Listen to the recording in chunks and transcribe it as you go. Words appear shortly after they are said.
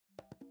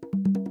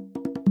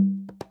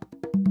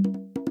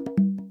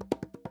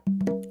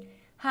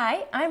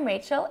Hi, I'm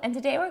Rachel, and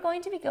today we're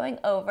going to be going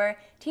over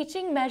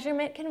teaching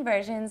measurement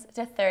conversions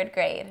to third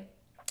grade.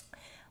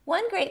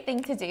 One great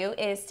thing to do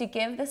is to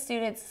give the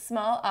students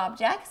small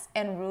objects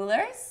and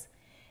rulers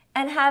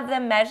and have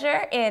them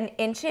measure in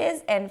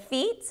inches and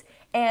feet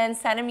and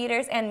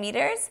centimeters and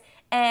meters,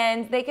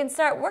 and they can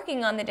start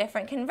working on the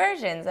different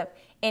conversions of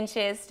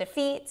inches to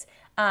feet.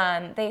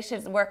 They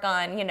should work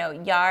on,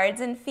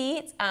 yards and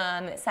feet,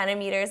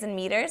 centimeters and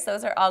meters.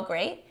 Those are all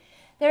great.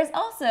 There's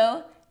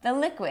also the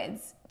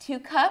liquids. 2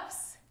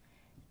 cups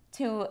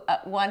to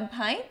 1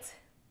 pint,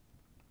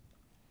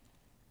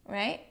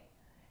 right?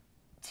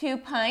 2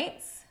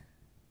 pints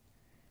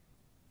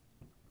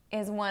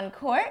is 1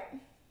 quart.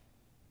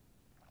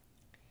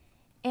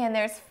 And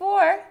there's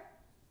 4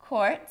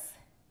 quarts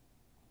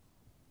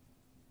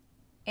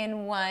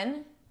in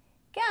 1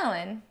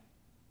 gallon.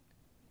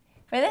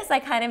 For this, I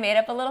kind of made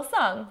up a little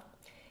song.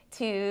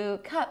 2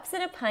 cups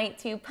and a pint,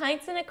 2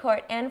 pints and a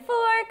quart, and 4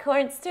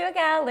 quarts to a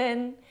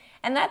gallon.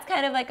 And that's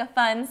kind of like a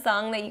fun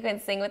song that you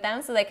can sing with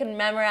them so they can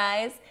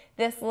memorize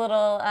this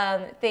little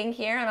thing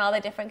here on all the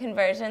different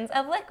conversions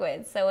of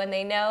liquids. So when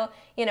they know,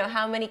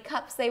 how many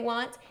cups they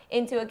want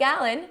into a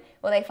gallon,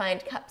 well, they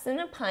find cups in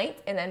a pint,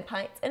 and then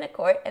pints in a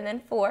quart, and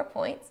then 4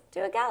 points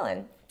to a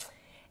gallon.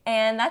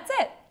 And that's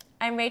it.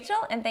 I'm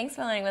Rachel, and thanks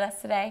for learning with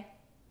us today.